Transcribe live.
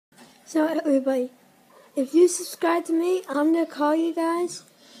So everybody, if you subscribe to me, I'm going to call you guys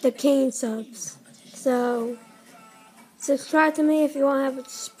the Kane subs. So subscribe to me if you want to have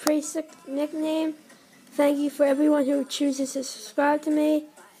a pretty sick nickname. Thank you for everyone who chooses to subscribe to me.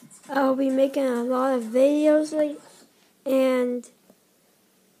 I'll be making a lot of videos and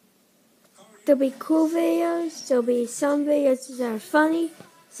there'll be cool videos. There'll be some videos that are funny,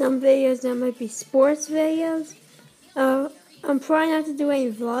 some videos that might be sports videos. I'm probably not to do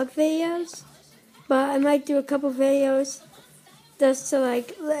any vlog videos, but I might do a couple videos just to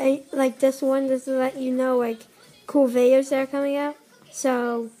like this one, just to let you know like cool videos that are coming out.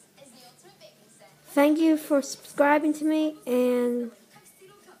 So thank you for subscribing to me, and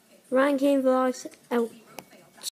Ryan Kane Vlogs out.